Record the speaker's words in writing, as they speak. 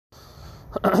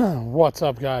What's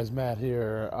up, guys? Matt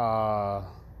here.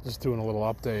 Just doing a little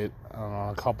update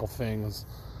on a couple things.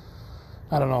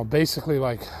 I don't know. Basically,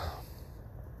 like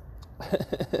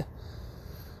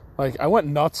I went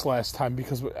nuts last time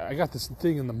because I got this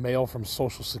thing in the mail from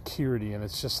Social Security, and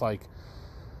it's just like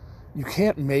you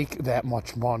can't make that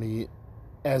much money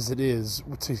as it is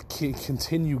to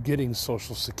continue getting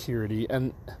Social Security,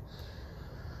 and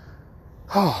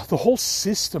the whole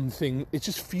system thing. It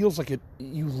just feels like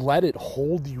you let it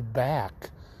hold you back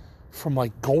from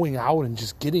like going out and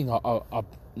just getting a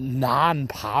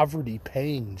non-poverty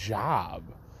paying job.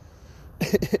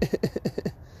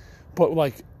 But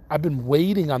like I've been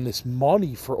waiting on this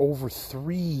money for over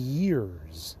 3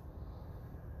 years.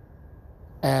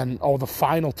 And the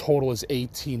final total is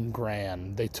 18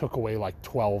 grand. They took away like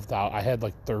 12,000. I had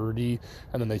like 30,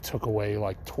 and then they took away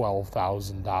like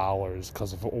 $12,000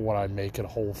 because of what I make at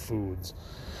Whole Foods.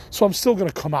 So I'm still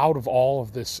gonna come out of all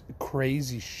of this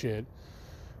crazy shit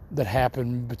that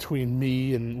happened between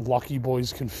me and Lucky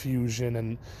Boy's confusion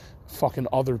and fucking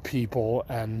other people,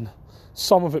 and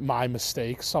some of it my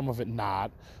mistake, some of it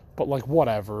not, but like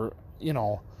whatever,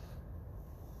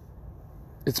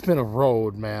 it's been a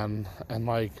road, man, and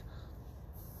like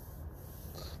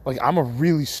I'm a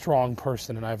really strong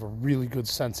person and I have a really good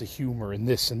sense of humor in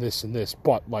this and this and this,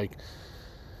 but like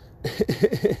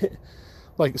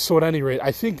so at any rate,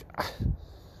 I think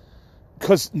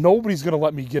because nobody's going to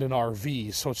let me get an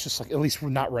RV, so it's just like, at least we're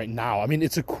not right now. I mean,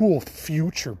 it's a cool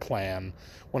future plan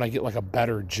when I get like a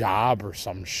better job or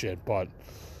some shit, but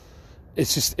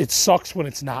it's just, it sucks when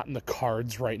it's not in the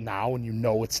cards right now, and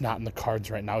it's not in the cards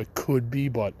right now. It could be,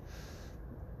 but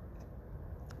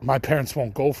my parents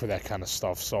won't go for that kind of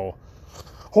stuff, so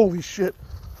holy shit,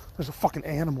 there's a fucking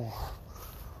animal.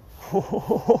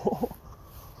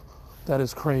 That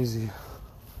is crazy.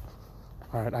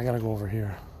 All right, I gotta go over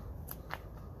here.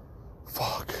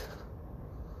 Fuck.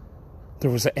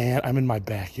 There was an ant. I'm in my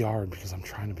backyard because I'm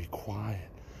trying to be quiet.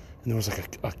 And there was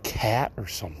like a cat or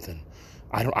something.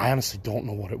 I honestly don't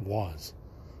know what it was.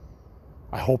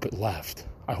 I hope it left.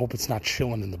 I hope it's not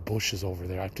chilling in the bushes over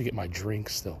there. I have to get my drink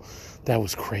still. That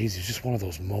was crazy. It's just one of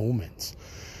those moments.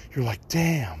 You're like,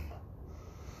 damn,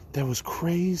 that was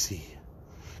crazy.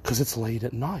 Because it's late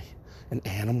at night and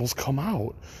animals come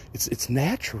out. It's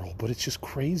natural, but it's just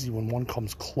crazy when one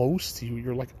comes close to you.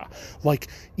 You're like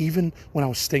even when I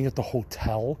was staying at the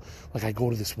hotel, like I go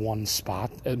to this one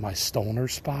spot at my stoner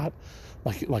spot,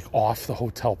 like off the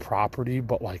hotel property,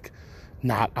 but like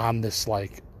not on this,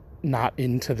 like not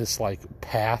into this like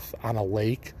path on a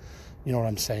lake. You know what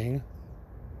I'm saying?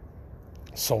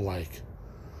 So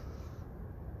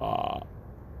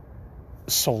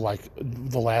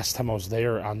the last time I was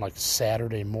there on like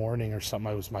Saturday morning or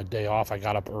something, it was my day off. I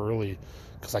got up early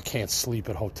because I can't sleep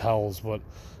at hotels, but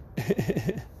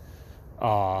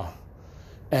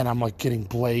and I'm like getting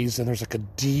blazed, and there's like a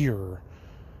deer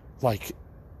like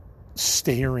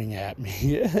staring at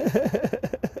me.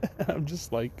 I'm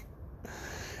just like,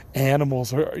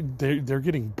 animals they're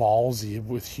getting ballsy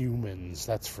with humans,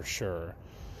 that's for sure,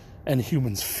 and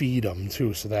humans feed them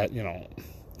too, so that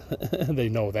they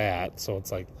know that. So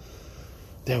it's like,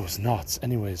 that was nuts.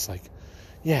 Anyways, like,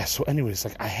 yeah, so anyways,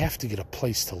 like, I have to get a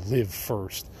place to live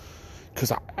first,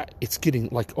 because it's getting,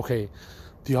 like, okay,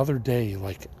 the other day,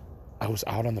 like, I was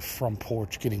out on the front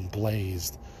porch getting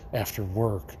blazed after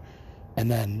work, and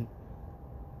then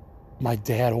my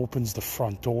dad opens the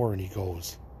front door, and he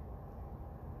goes,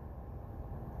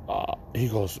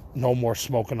 no more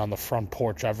smoking on the front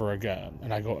porch ever again.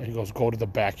 And he goes, go to the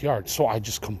backyard. So I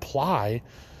just comply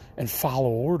and follow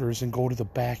orders and go to the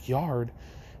backyard.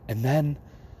 And then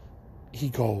he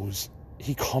comes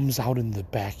out in the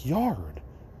backyard.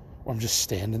 I'm just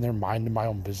standing there minding my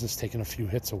own business, taking a few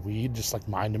hits of weed, just like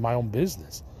minding my own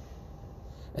business.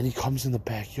 And he comes in the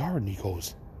backyard and he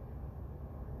goes,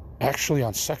 actually,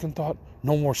 on second thought,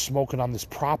 no more smoking on this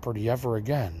property ever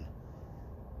again.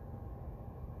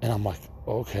 And I'm like,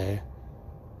 okay.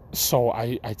 So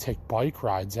I take bike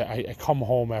rides. I come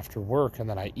home after work, and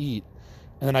then I eat.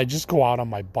 And then I just go out on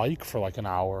my bike for like an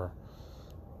hour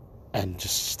and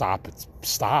just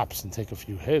stops and take a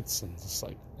few hits, and just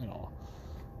like,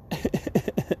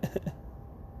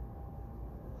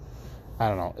 I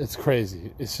don't know. It's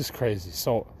crazy. It's just crazy.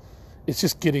 So it's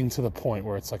just getting to the point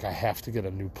where it's like I have to get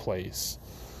a new place.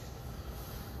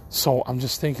 So I'm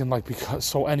just thinking, like,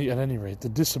 at any rate, the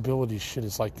disability shit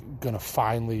is like gonna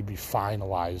finally be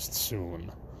finalized soon.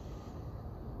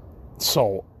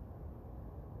 So,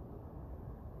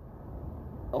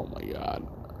 oh my God,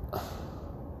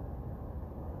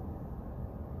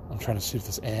 I'm trying to see if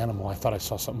this animal. I thought I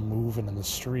saw something moving in the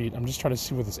street. I'm just trying to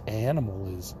see where this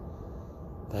animal is.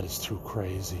 That is too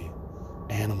crazy.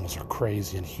 Animals are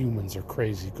crazy and humans are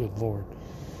crazy. Good Lord.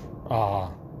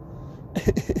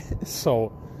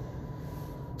 So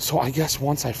I guess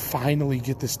once I finally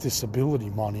get this disability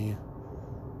money,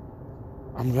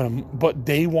 but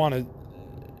they want to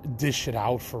dish it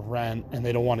out for rent and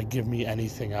they don't want to give me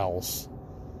anything else.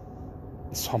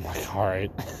 So I'm like, all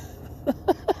right.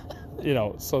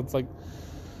 So it's like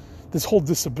this whole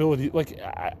disability, like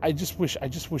I just wish I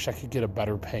could get a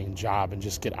better paying job and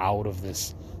just get out of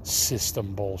this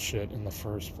system bullshit in the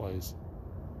first place.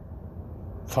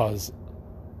 Cause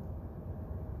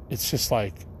it's just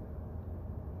like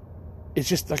I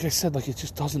said, like it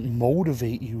just doesn't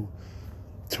motivate you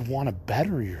to want to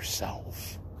better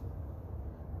yourself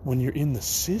when you're in the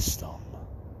system.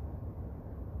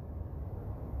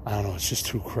 I don't know, it's just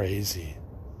too crazy.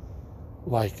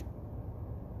 Like,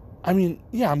 I mean,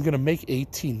 yeah, I'm going to make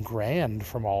 18 grand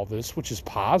from all this, which is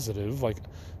positive, like,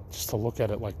 just to look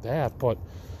at it like that. But,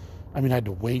 I mean, I had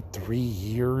to wait 3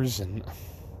 years and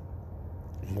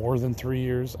more than 3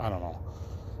 years. I don't know.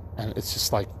 And it's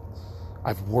just like,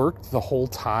 I've worked the whole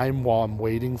time while I'm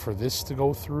waiting for this to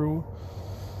go through.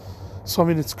 So, I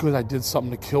mean, it's good I did something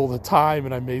to kill the time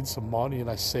and I made some money and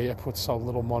I put some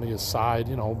little money aside,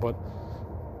 but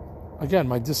again,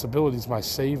 my disability is my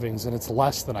savings and it's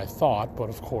less than I thought, but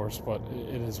of course, but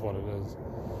it is what it is.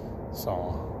 So,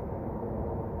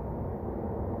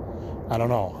 I don't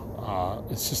know.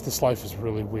 It's just, this life is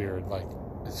really weird. Like,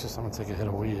 it's just, I'm going to take a hit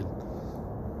of weed.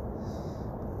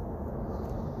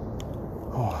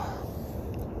 Oh.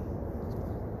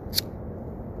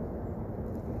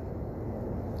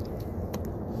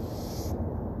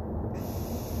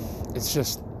 It's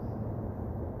just,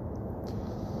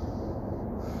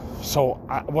 so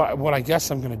what I guess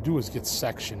I'm going to do is get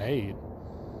Section 8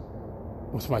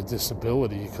 with my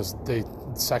disability, because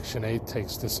Section 8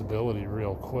 takes disability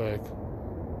real quick,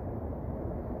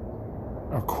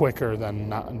 or quicker than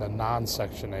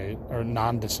non-Section 8, or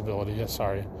non-disability, yeah,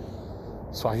 sorry.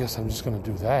 So I guess I'm just going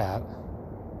to do that.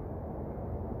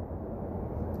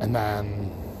 And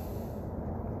then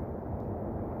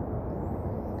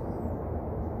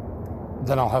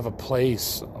I'll have a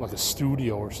place, like a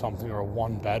studio or something, or a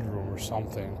 1-bedroom or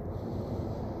something.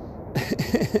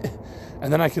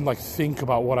 And then I can, like, think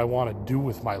about what I want to do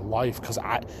with my life, because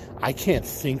I can't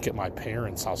think at my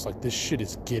parents' house. Like, this shit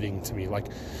is getting to me. Like,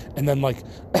 and then, like,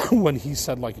 when he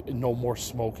said, like, no more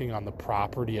smoking on the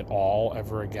property at all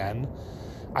ever again,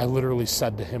 I literally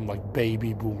said to him, like,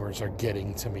 baby boomers are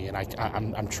getting to me, and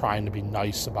I'm trying to be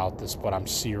nice about this, but I'm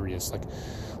serious.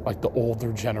 Like the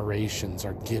older generations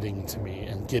are getting to me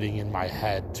and getting in my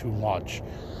head too much.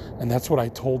 And that's what I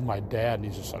told my dad, and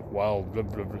he's just like, well, blah,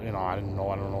 blah, blah. I don't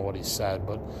know what he said,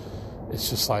 but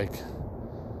it's just like,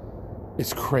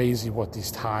 it's crazy what these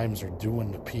times are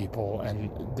doing to people, and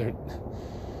their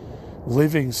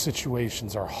living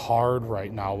situations are hard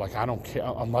right now. Like, I don't care,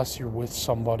 unless you're with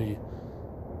somebody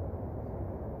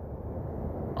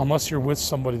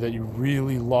that you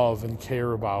really love and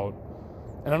care about.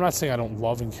 And I'm not saying I don't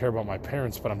love and care about my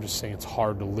parents, but I'm just saying it's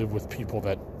hard to live with people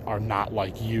that are not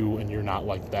like you and you're not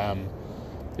like them.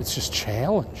 It's just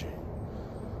challenging.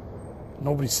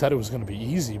 Nobody said it was going to be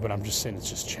easy, but I'm just saying it's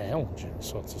just challenging.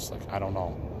 So it's just like, I don't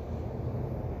know.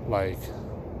 Like,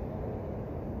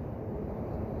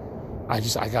 I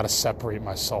got to separate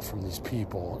myself from these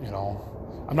people,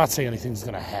 I'm not saying anything's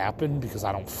going to happen, because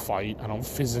I don't fight. I don't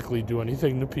physically do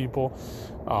anything to people.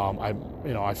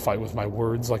 I fight with my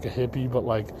words like a hippie, but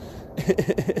like,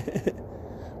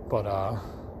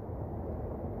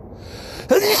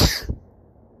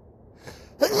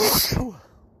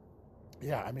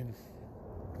 yeah, I mean,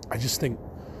 I just think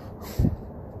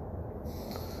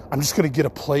I'm just going to get a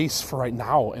place for right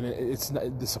now, and it's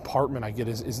this apartment I get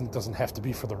doesn't have to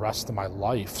be for the rest of my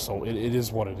life, so it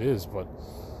is what it is, but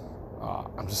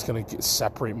I'm just going to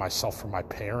separate myself from my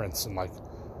parents and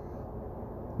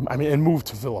move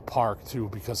to Villa Park too,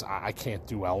 because I can't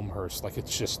do Elmhurst. Like,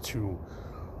 it's just too,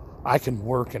 I can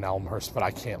work in Elmhurst, but I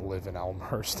can't live in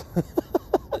Elmhurst.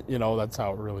 That's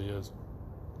how it really is.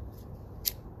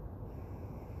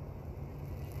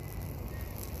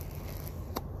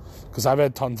 Because I've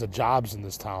had tons of jobs in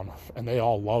this town, and they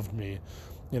all loved me,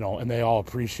 and they all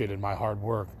appreciated my hard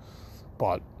work.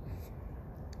 But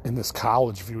in this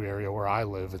College View area where I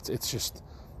live, it's just,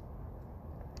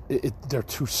 they're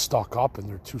too stuck up, and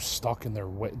they're too stuck in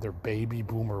their baby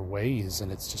boomer ways,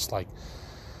 and it's just like,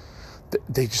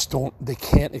 they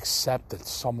can't accept that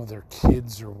some of their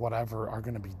kids or whatever are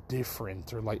going to be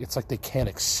different, or like, it's like they can't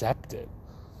accept it,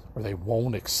 or they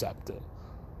won't accept it,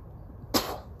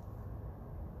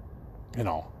 and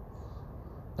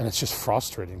it's just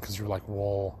frustrating, because you're like,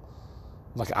 well,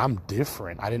 Like, I'm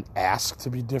different. I didn't ask to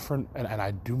be different, and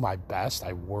I do my best.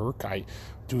 I work. I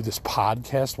do this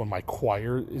podcast when my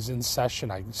choir is in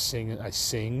session. I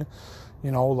sing,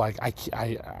 you know, like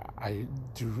I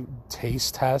do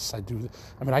taste tests. I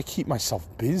keep myself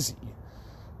busy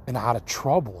and out of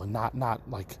trouble and not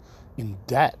like in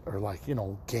debt or like, you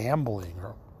know, gambling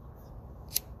or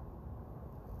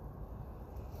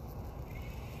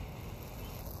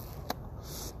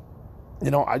you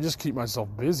know, I just keep myself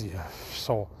busy.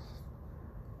 So,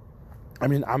 I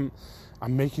mean, I'm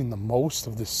making the most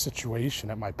of this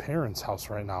situation at my parents' house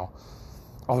right now,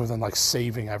 other than like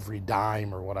saving every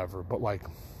dime or whatever. But like,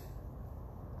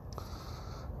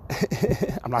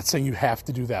 I'm not saying you have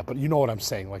to do that, but you know what I'm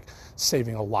saying, like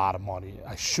saving a lot of money.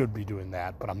 I should be doing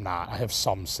that, but I'm not. I have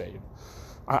some saved.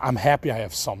 I'm happy I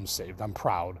have some saved. I'm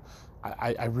proud.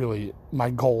 I really, my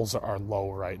goals are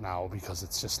low right now because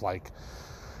it's just like,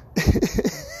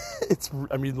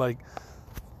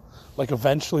 like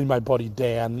eventually my buddy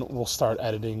Dan will start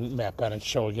editing Matt Bennett's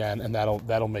show again, and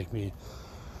that'll make me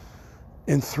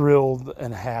enthralled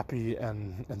and happy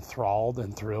and enthralled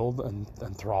and thrilled and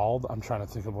enthralled. I'm trying to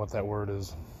think of what that word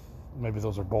is. Maybe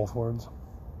those are both words.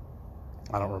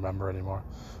 I don't remember anymore.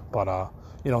 But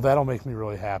you know, that'll make me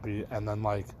really happy. And then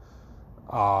like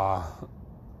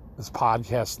this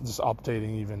podcast, just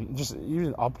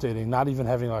even updating, not even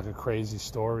having like a crazy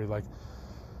story, like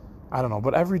I don't know,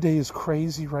 but every day is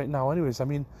crazy right now anyways. I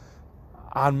mean,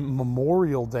 on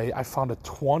Memorial Day, I found a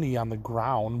 20 on the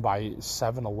ground by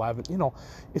 7-Eleven. You know,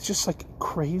 it's just like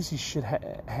crazy shit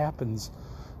happens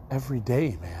every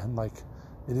day, man. Like,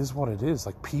 it is what it is.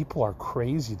 Like, people are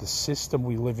crazy. The system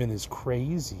we live in is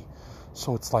crazy.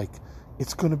 So it's like,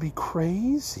 it's going to be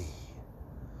crazy.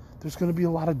 There's going to be a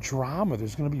lot of drama.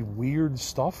 There's going to be weird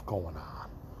stuff going on.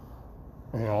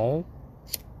 You know?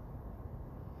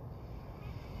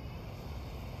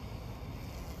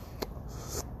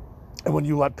 And when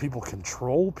you let people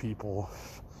control people,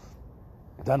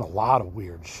 then a lot of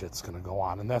weird shit's going to go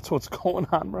on. And that's what's going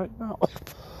on right now.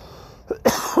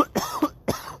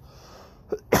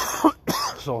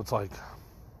 So it's like,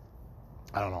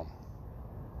 I don't know.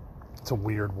 It's a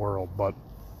weird world, but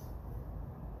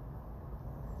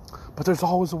there's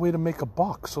always a way to make a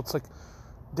buck. So it's like,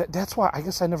 that's why I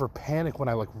guess I never panic when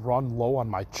I like run low on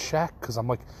my check, because I'm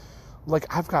like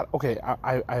I've got, okay,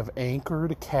 I have Anchor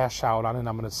to cash out on, and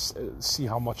I'm going to see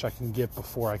how much I can get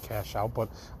before I cash out, but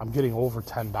I'm getting over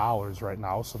 $10 right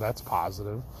now, so that's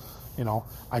positive. You know,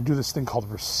 I do this thing called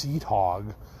Receipt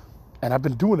Hog, and I've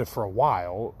been doing it for a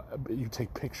while. You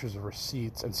take pictures of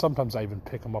receipts, and sometimes I even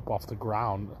pick them up off the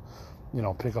ground, you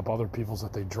know, pick up other people's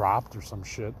that they dropped or some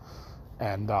shit.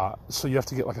 And so you have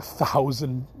to get like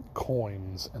 1,000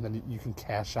 coins, and then you can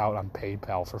cash out on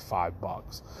PayPal for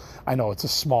 $5. I know it's a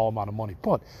small amount of money,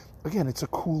 but again, it's a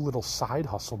cool little side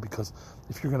hustle, because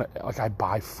if you're gonna, like, I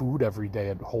buy food every day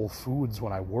at Whole Foods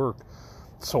when I work,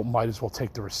 so might as well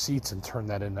take the receipts and turn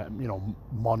that into, you know,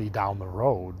 money down the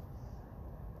road.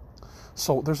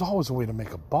 So there's always a way to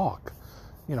make a buck.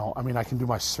 You know, I mean, I can do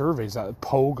my surveys.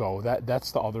 Pogo,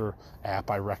 that's the other app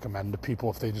I recommend to people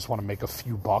if they just want to make a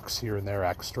few bucks here and there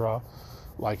extra.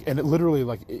 Like, and it literally,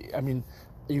 like, I mean,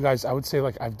 you guys, I would say,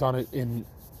 like, I've done it in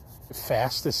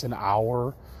fastest an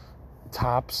hour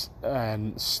tops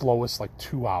and slowest like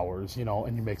 2 hours, you know,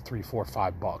 and you make $3, $4,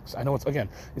 $5. I know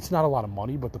it's not a lot of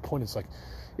money, but the point is, like,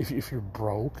 if you're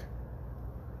broke,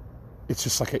 it's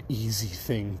just like an easy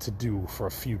thing to do for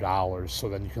a few dollars, so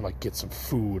then you can like get some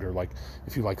food, or like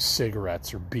if you like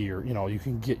cigarettes or beer, you know, you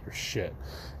can get your shit.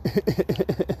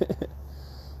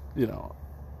 You know,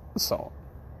 so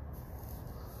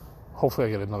hopefully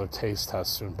I get another taste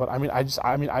test soon. But I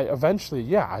eventually,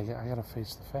 yeah, I gotta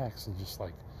face the facts and just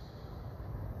like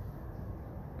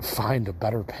find a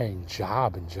better paying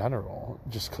job in general,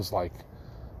 just because like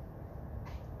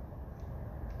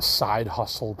side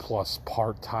hustle plus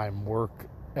part-time work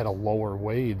at a lower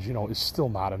wage, you know, is still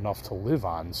not enough to live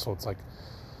on. So it's like,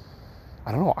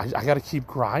 I don't know, I got to keep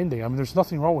grinding. I mean, there's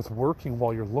nothing wrong with working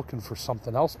while you're looking for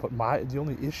something else, but the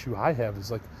only issue I have is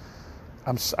like,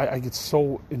 I get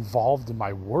so involved in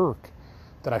my work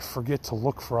that I forget to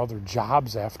look for other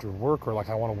jobs after work, or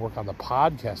like I want to work on the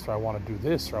podcast, or I want to do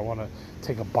this, or I want to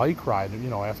take a bike ride, you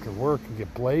know, after work and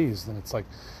get blazed. And it's like,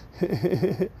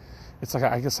 it's like,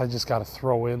 I guess I just got to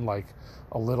throw in like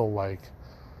a little like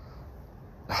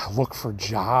look for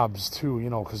jobs too, you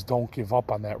know, because don't give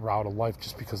up on that route of life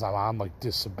just because I'm on like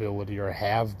disability or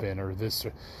have been or this,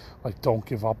 or like don't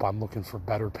give up on looking for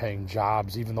better paying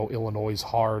jobs, even though Illinois is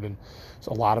hard, and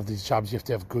so a lot of these jobs you have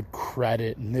to have good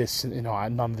credit and this, and you know,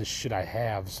 none of this shit I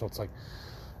have. So it's like,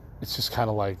 it's just kind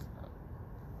of like,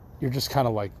 you're just kind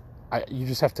of like you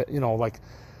just have to, like,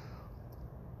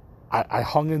 I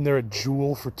hung in there at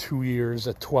Jewel for 2 years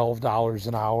at $12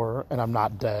 an hour, and I'm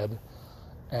not dead.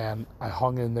 And I've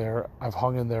hung in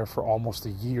there for almost a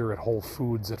year at Whole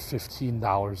Foods at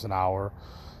 $15 an hour.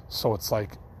 So it's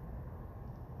like,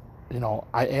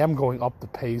 I am going up the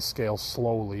pay scale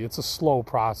slowly. It's a slow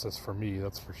process for me,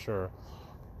 that's for sure.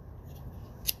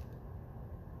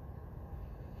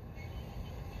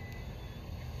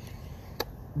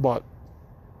 But,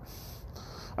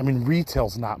 I mean,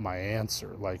 retail's not my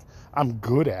answer. Like, I'm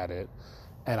good at it,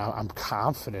 and I'm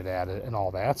confident at it and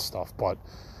all that stuff, but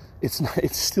it's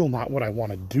still not what I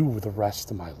want to do the rest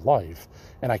of my life.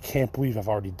 And I can't believe I've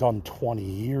already done 20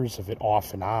 years of it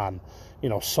off and on,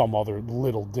 some other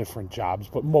little different jobs,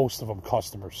 but most of them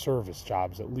customer service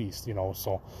jobs at least,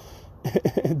 so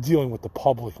dealing with the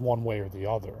public one way or the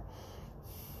other.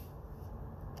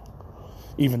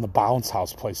 Even the bounce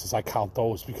house places, I count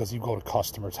those because you go to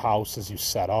customers' houses, you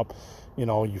set up, you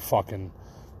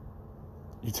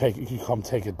come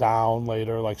take it down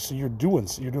later, like, so you're doing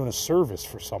a service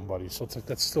for somebody. So it's like,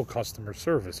 that's still customer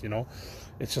service,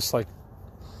 It's just like,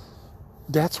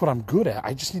 that's what I'm good at.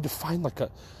 I just need to find like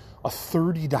a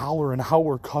 $30 an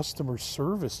hour customer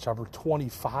service job, or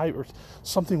 $25, or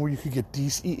something where you could get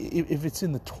decent. If it's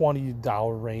in the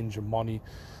 $20 range of money,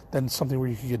 then something where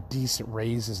you could get decent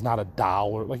raises, not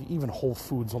 $1. Like, even Whole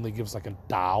Foods only gives like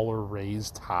 $1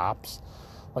 raise tops.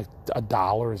 Like,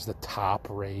 $1 is the top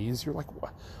raise. You're like,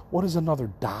 what is another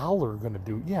 $1 going to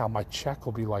do? Yeah, my check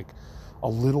will be like a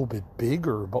little bit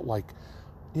bigger, but like,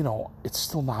 it's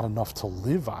still not enough to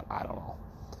live on. I don't know.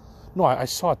 No, I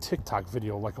saw a TikTok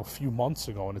video like a few months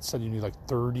ago, and it said you need like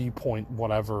 30 point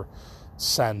whatever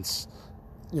cents,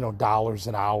 dollars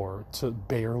an hour to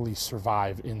barely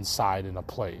survive inside in a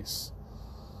place.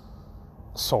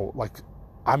 So, like,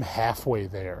 I'm halfway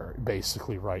there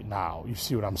basically right now. You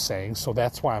see what I'm saying? So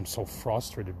that's why I'm so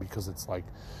frustrated, because it's like,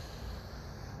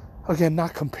 again,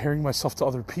 not comparing myself to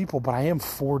other people, but I am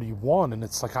 41, and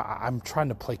it's like I'm trying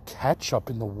to play catch up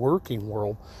in the working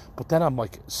world, but then I'm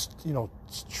like,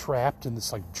 trapped in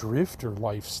this like drifter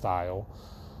lifestyle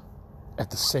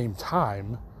at the same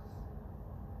time.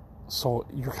 So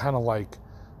you're kind of like,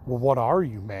 well, what are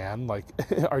you, man? Like,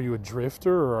 are you a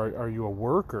drifter, or are you a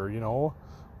worker?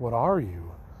 What are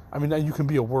you? I mean, you can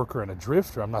be a worker and a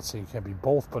drifter. I'm not saying you can't be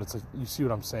both, but it's like, you see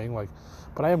what I'm saying? Like,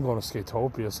 but I am going to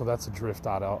Skatopia, so that's a drift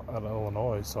out of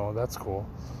Illinois, so that's cool.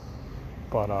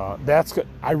 But that's good.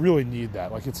 I really need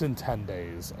that. Like, it's in 10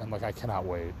 days, and like, I cannot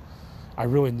wait. I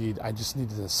just need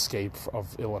to escape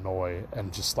of Illinois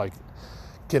and just like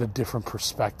get a different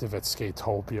perspective at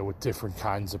Skatopia with different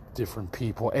kinds of different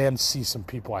people, and see some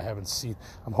people I haven't seen.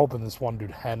 I'm hoping this one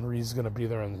dude Henry's going to be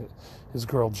there, and his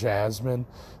girl Jasmine.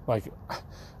 Like,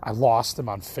 I lost him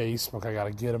on Facebook. I got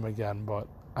to get him again, but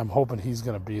I'm hoping he's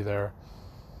going to be there,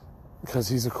 because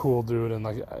he's a cool dude. And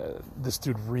like, this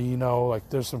dude Reno, like,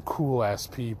 there's some cool ass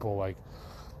people like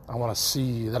I want to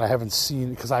see that I haven't seen,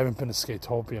 because I haven't been to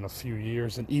Skatopia in a few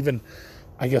years. And even,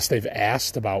 I guess they've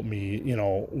asked about me,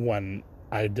 when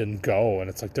I didn't go, and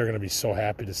it's like, they're going to be so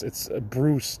happy to. It's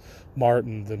Bruce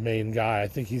Martin, the main guy. I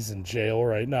think he's in jail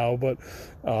right now, but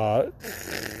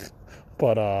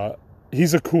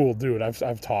he's a cool dude.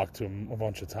 I've talked to him a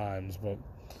bunch of times,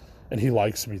 and he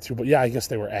likes me too. But yeah, I guess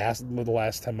they were asked the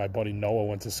last time my buddy Noah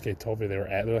went to Skatopia.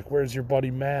 They're like, "Where's your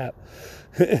buddy Matt?"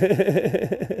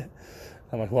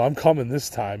 I'm like, "Well, I'm coming this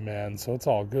time, man. So it's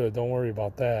all good. Don't worry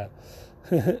about that."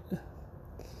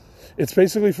 It's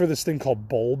basically for this thing called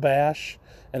Bowl Bash,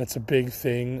 and it's a big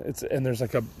thing. And there's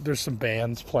some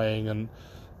bands playing, and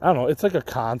I don't know. It's like a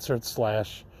concert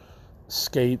 /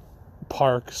 skate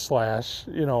park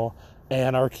 /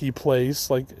 anarchy place.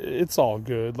 Like, it's all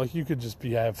good. Like, you could just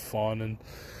have fun and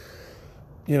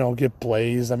get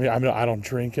blazed. I mean, I don't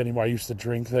drink anymore. I used to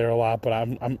drink there a lot, but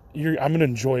I'm gonna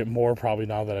enjoy it more probably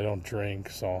now that I don't drink.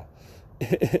 So,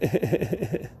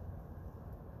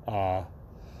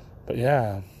 but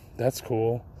yeah, that's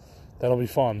cool. That'll be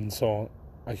fun. So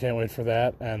I can't wait for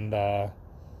that. And I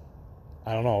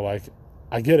don't know. Like,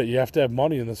 I get it. You have to have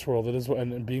money in this world. It is,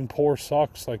 and being poor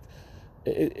sucks. Like,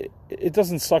 it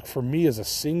doesn't suck for me as a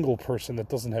single person that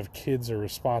doesn't have kids or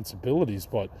responsibilities,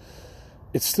 but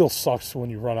it still sucks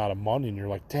when you run out of money and you're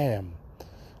like, damn,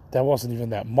 that wasn't even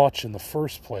that much in the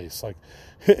first place. Like,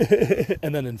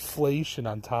 and then inflation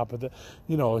on top of it,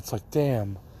 it's like,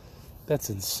 damn,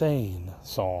 that's insane.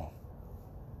 So,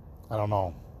 I don't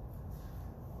know.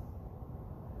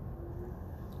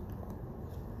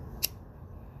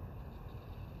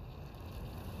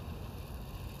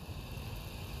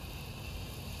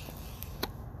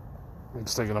 I'm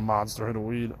just taking a monster hit of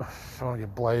weed. I want to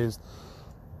get blazed.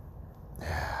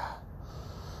 Yeah.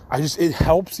 it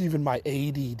helps even my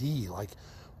ADD. Like,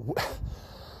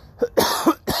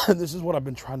 and this is what I've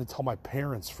been trying to tell my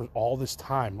parents for all this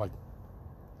time. Like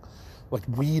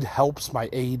weed helps my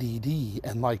ADD,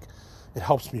 and like it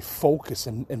helps me focus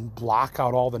and block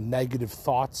out all the negative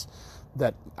thoughts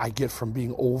that I get from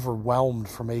being overwhelmed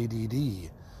from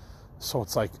ADD. So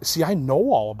it's like, see, I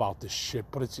know all about this shit,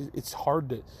 but it's hard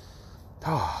to,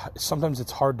 sometimes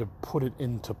it's hard to put it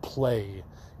into play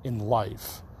in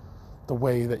life the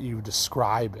way that you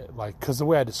describe it. Like, because the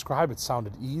way I describe it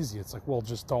sounded easy. It's like, well,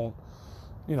 just don't,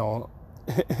 you know,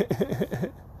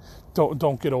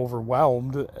 don't get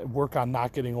overwhelmed. Work on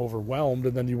not getting overwhelmed,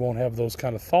 and then you won't have those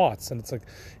kind of thoughts. And it's like,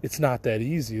 it's not that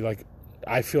easy. Like,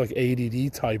 I feel like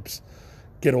ADD types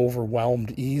get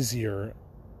overwhelmed easier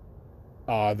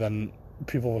than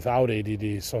people without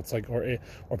ADD. So it's like, or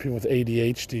people with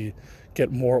ADHD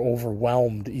get more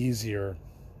overwhelmed easier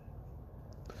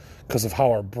because of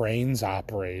how our brains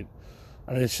operate.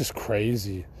 I mean, it's just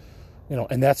crazy, you know.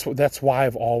 And that's why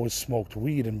I've always smoked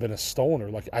weed and been a stoner.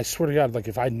 Like, I swear to God, like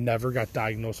if I never got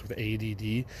diagnosed with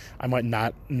ADD, I might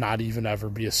not even ever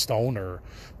be a stoner.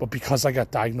 But because I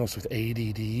got diagnosed with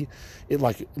ADD, it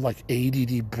like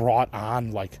ADD brought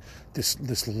on like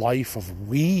this life of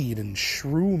weed and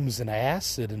shrooms and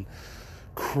acid and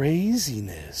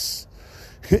craziness.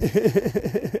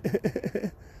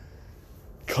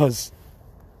 Because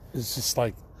it's just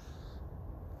like,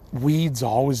 weed's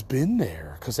always been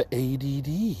there because of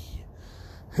ADD.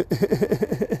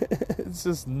 It's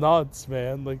just nuts,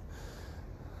 man. Like,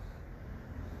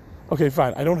 okay,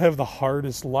 fine, I don't have the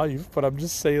hardest life, but I'm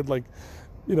just saying, like,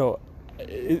 you know,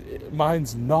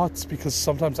 mine's nuts because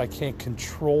sometimes I can't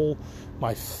control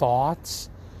my thoughts,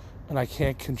 and I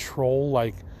can't control,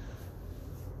 like,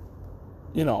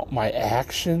 you know, my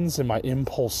actions and my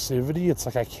impulsivity. It's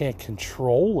like I can't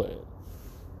control it.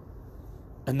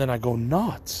 And then I go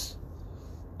nuts.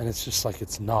 And it's just like,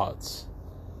 it's nuts.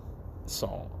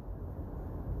 So,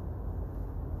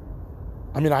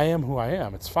 I mean, I am who I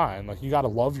am. It's fine. Like, you got to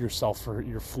love yourself for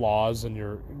your flaws and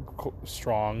your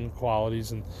strong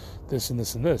qualities and this and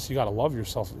this and this. You got to love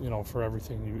yourself, you know, for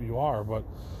everything you are. But,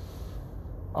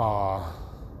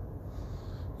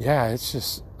 yeah, it's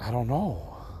just, I don't know.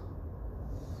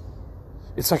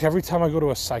 It's like every time I go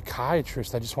to a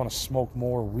psychiatrist, I just want to smoke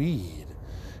more weed.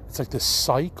 It's like this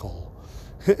cycle.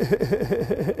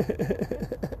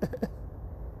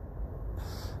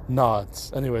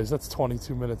 Nuts. Anyways, that's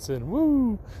 22 minutes in.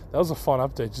 Woo! That was a fun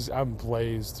update. I'm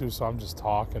blazed too, so I'm just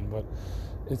talking, but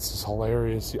it's just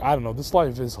hilarious. I don't know. This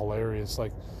life is hilarious.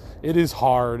 Like, it is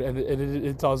hard, and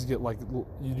it does get, like,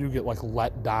 you do get, like,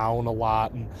 let down a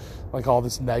lot and, like, all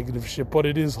this negative shit, but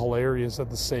it is hilarious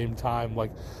at the same time.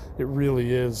 Like, it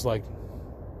really is, like,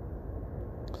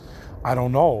 I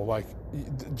don't know, like,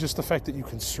 just the fact that you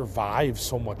can survive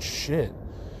so much shit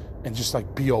and just,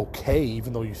 like, be okay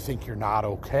even though you think you're not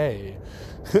okay.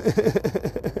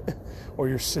 Or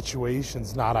your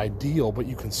situation's not ideal, but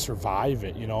you can survive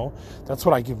it, you know? That's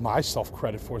what I give myself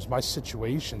credit for, is my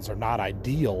situations are not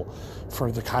ideal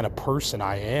for the kind of person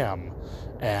I am.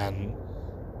 And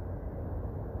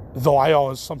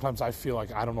though sometimes I feel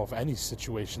like I don't know if any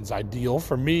situation's ideal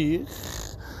for me.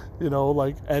 You know,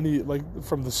 like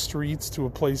from the streets to a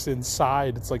place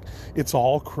inside, it's like, it's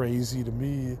all crazy to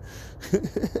me.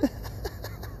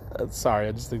 Sorry,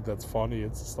 I just think that's funny.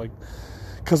 It's just like,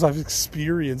 because I've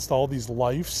experienced all these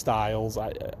lifestyles,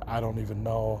 I don't even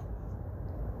know.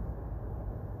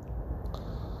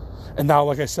 And now,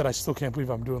 like I said, I still can't believe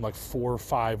I'm doing like 4 or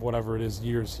 5, whatever it is,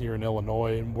 years here in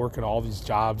Illinois and working all these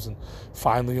jobs and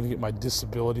finally going to get my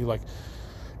disability. Like,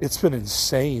 it's been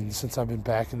insane since I've been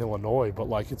back in Illinois, but,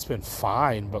 like, it's been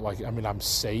fine. But, like, I mean, I'm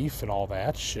safe and all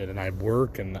that shit, and I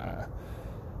work, and,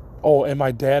 and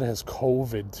my dad has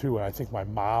COVID, too, and I think my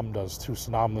mom does, too,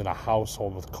 so now I'm in a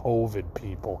household with COVID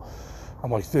people.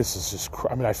 I'm like, this is just,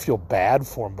 I mean, I feel bad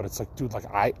for him, but it's like, dude, like,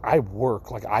 I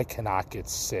work, like, I cannot get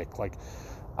sick, like,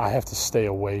 I have to stay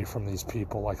away from these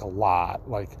people, like, a lot,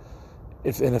 like,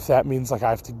 if that means, like, I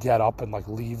have to get up and, like,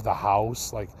 leave the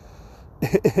house, like,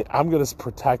 I'm going to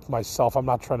protect myself. I'm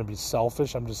not trying to be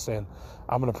selfish. I'm just saying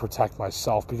I'm going to protect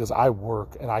myself because I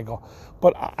work and I go.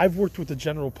 But I've worked with the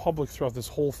general public throughout this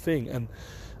whole thing, and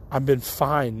I've been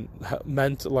fine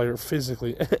mentally or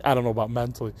physically. I don't know about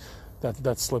mentally.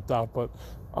 That slipped out. But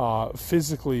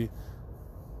physically,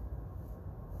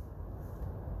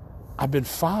 I've been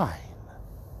fine.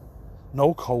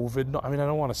 No COVID. No, I mean, I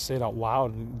don't want to say it out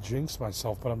loud and jinx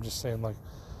myself, but I'm just saying, like,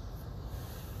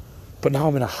 but now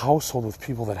I'm in a household with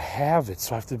people that have it,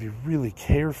 so I have to be really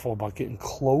careful about getting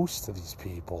close to these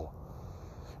people.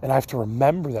 And I have to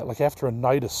remember that, like, after a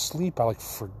night of sleep, I, like,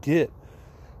 forget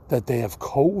that they have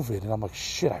COVID. And I'm like,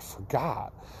 shit, I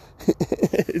forgot.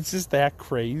 It's just that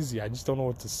crazy. I just don't know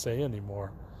what to say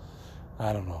anymore.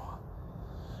 I don't know.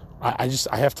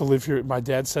 I have to live here. My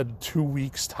dad said 2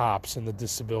 weeks tops and the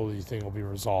disability thing will be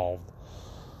resolved.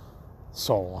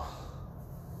 So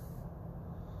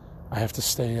I have to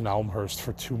stay in Elmhurst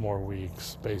for 2 more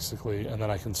weeks, basically, and then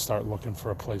I can start looking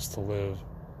for a place to live.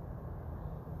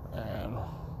 And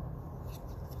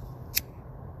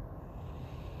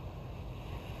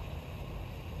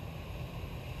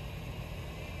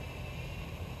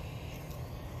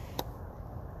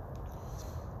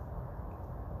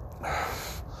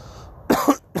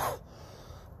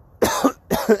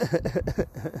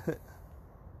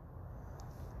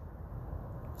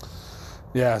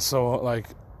yeah, so like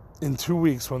in 2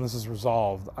 weeks when this is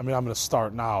resolved, I mean, I'm going to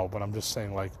start now, but I'm just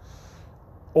saying, like,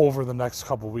 over the next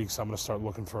couple weeks, I'm going to start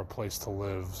looking for a place to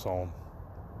live. So,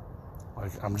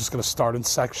 like, I'm just going to start in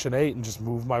Section 8 and just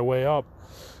move my way up.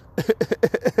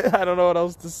 I don't know what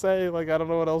else to say. Like, I don't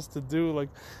know what else to do. Like,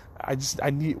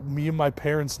 me and my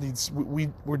parents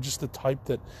we're just the type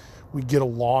that we get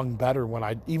along better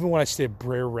even when I stay at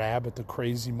Brer Rabbit, the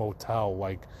crazy motel,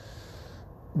 like,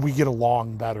 we get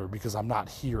along better because I'm not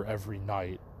here every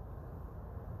night.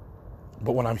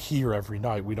 But when I'm here every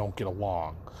night, we don't get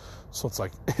along. So it's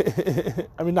like,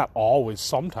 I mean, not always.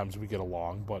 Sometimes we get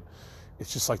along, but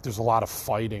it's just like there's a lot of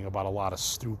fighting about a lot of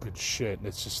stupid shit. And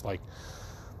it's just like,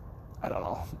 I don't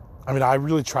know. I mean, I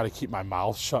really try to keep my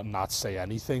mouth shut and not say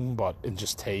anything, and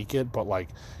just take it. But like,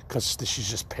 because she's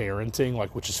just parenting,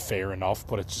 like, which is fair enough.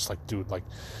 But it's just like, dude, like,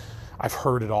 I've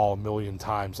heard it all a million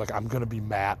times. Like, I'm gonna be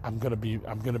Matt. I'm gonna be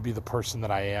the person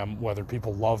that I am. Whether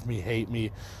people love me, hate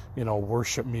me,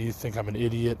 worship me, think I'm an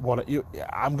idiot.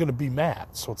 I'm gonna be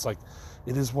Matt. So it's like,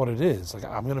 it is what it is. Like,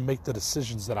 I'm gonna make the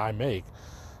decisions that I make,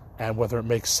 and whether it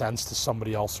makes sense to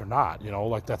somebody else or not,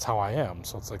 like, that's how I am.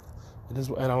 So it's like, it is,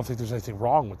 and I don't think there's anything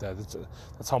wrong with that.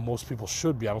 That's how most people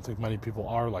should be. I don't think many people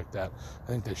are like that. I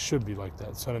think they should be like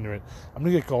that. So anyway, I'm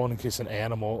going to get going in case an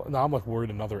animal... Now I'm like worried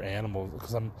another animal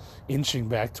because I'm inching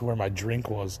back to where my drink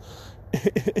was. I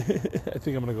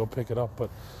think I'm going to go pick it up.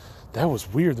 But that was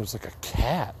weird. There was like a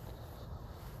cat.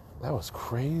 That was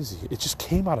crazy. It just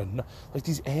came out of... Like,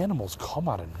 these animals come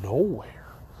out of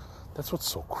nowhere. That's what's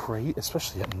so crazy,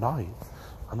 especially at night.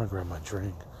 I'm going to grab my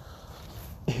drink.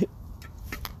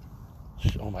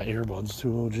 Oh, my earbuds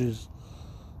too. Oh, jeez.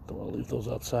 Don't want to leave those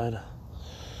outside. All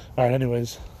right,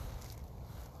 anyways.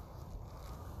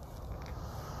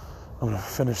 I'm going to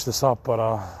finish this up, but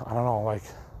I don't know, like,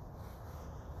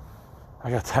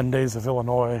 I got 10 days of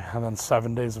Illinois and then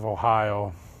 7 days of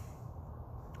Ohio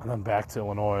and then back to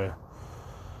Illinois.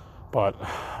 But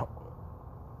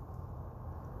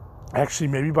actually,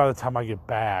 maybe by the time I get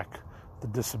back, the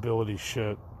disability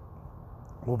shit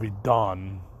will be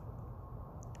done.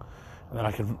 And then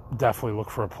I can definitely look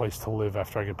for a place to live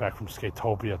after I get back from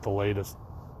Skatopia at the latest.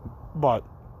 But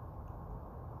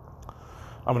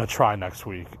I'm going to try next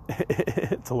week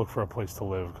to look for a place to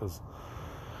live because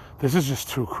this is just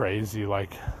too crazy.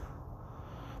 Like,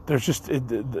 it's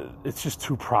just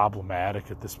too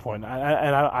problematic at this point.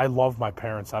 I love my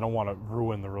parents. I don't want to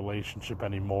ruin the relationship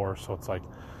anymore. So it's like,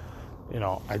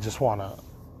 I just want to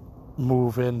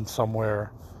move in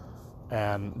somewhere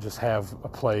and just have a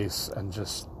place and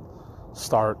just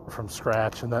start from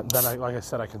scratch, and then I, like I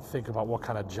said, I can think about what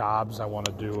kind of jobs I want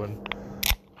to do and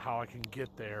how I can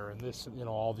get there, and this,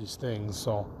 all these things.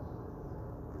 So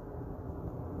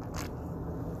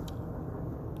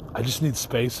I just need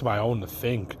space of my own to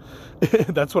think.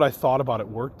 That's what I thought about at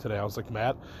work today. I was like,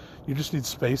 Matt, you just need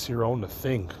space of your own to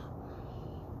think.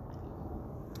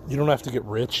 You don't have to get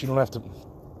rich. You don't have to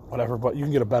whatever, but you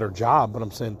can get a better job. But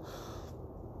I'm saying,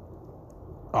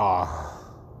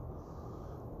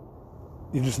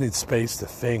 you just need space to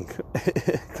think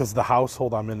because the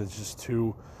household I'm in is just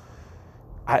too...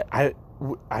 I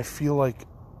feel like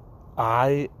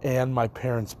I and my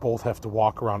parents both have to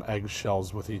walk around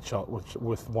eggshells with each other,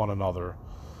 with one another.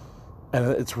 And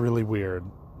it's really weird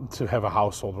to have a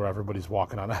household where everybody's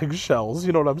walking on eggshells.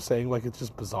 You know what I'm saying? Like, it's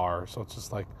just bizarre. So it's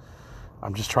just like,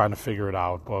 I'm just trying to figure it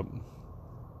out, but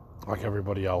like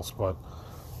everybody else. But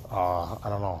I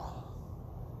don't know.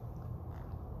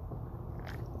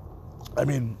 I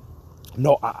mean,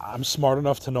 no, I'm smart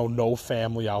enough to know no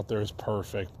family out there is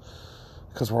perfect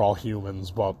because we're all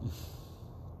humans, but,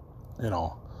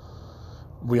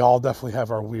 we all definitely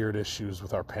have our weird issues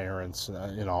with our parents.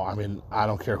 I mean, I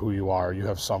don't care who you are. You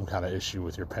have some kind of issue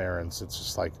with your parents. It's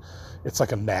just like, it's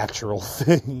like a natural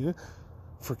thing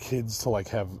for kids to like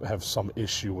have some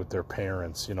issue with their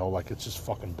parents, like, it's just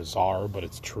fucking bizarre, but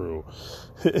it's true.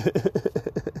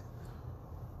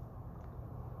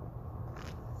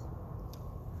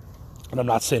 And I'm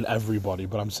not saying everybody,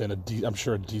 but I'm saying I'm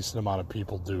sure a decent amount of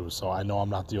people do. So I know I'm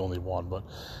not the only one. But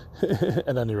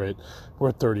at any rate, we're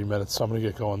at 30 minutes, so I'm going to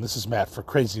get going. This is Matt for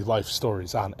Crazy Life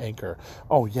Stories on Anchor.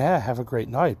 Oh, yeah, have a great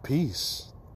night. Peace.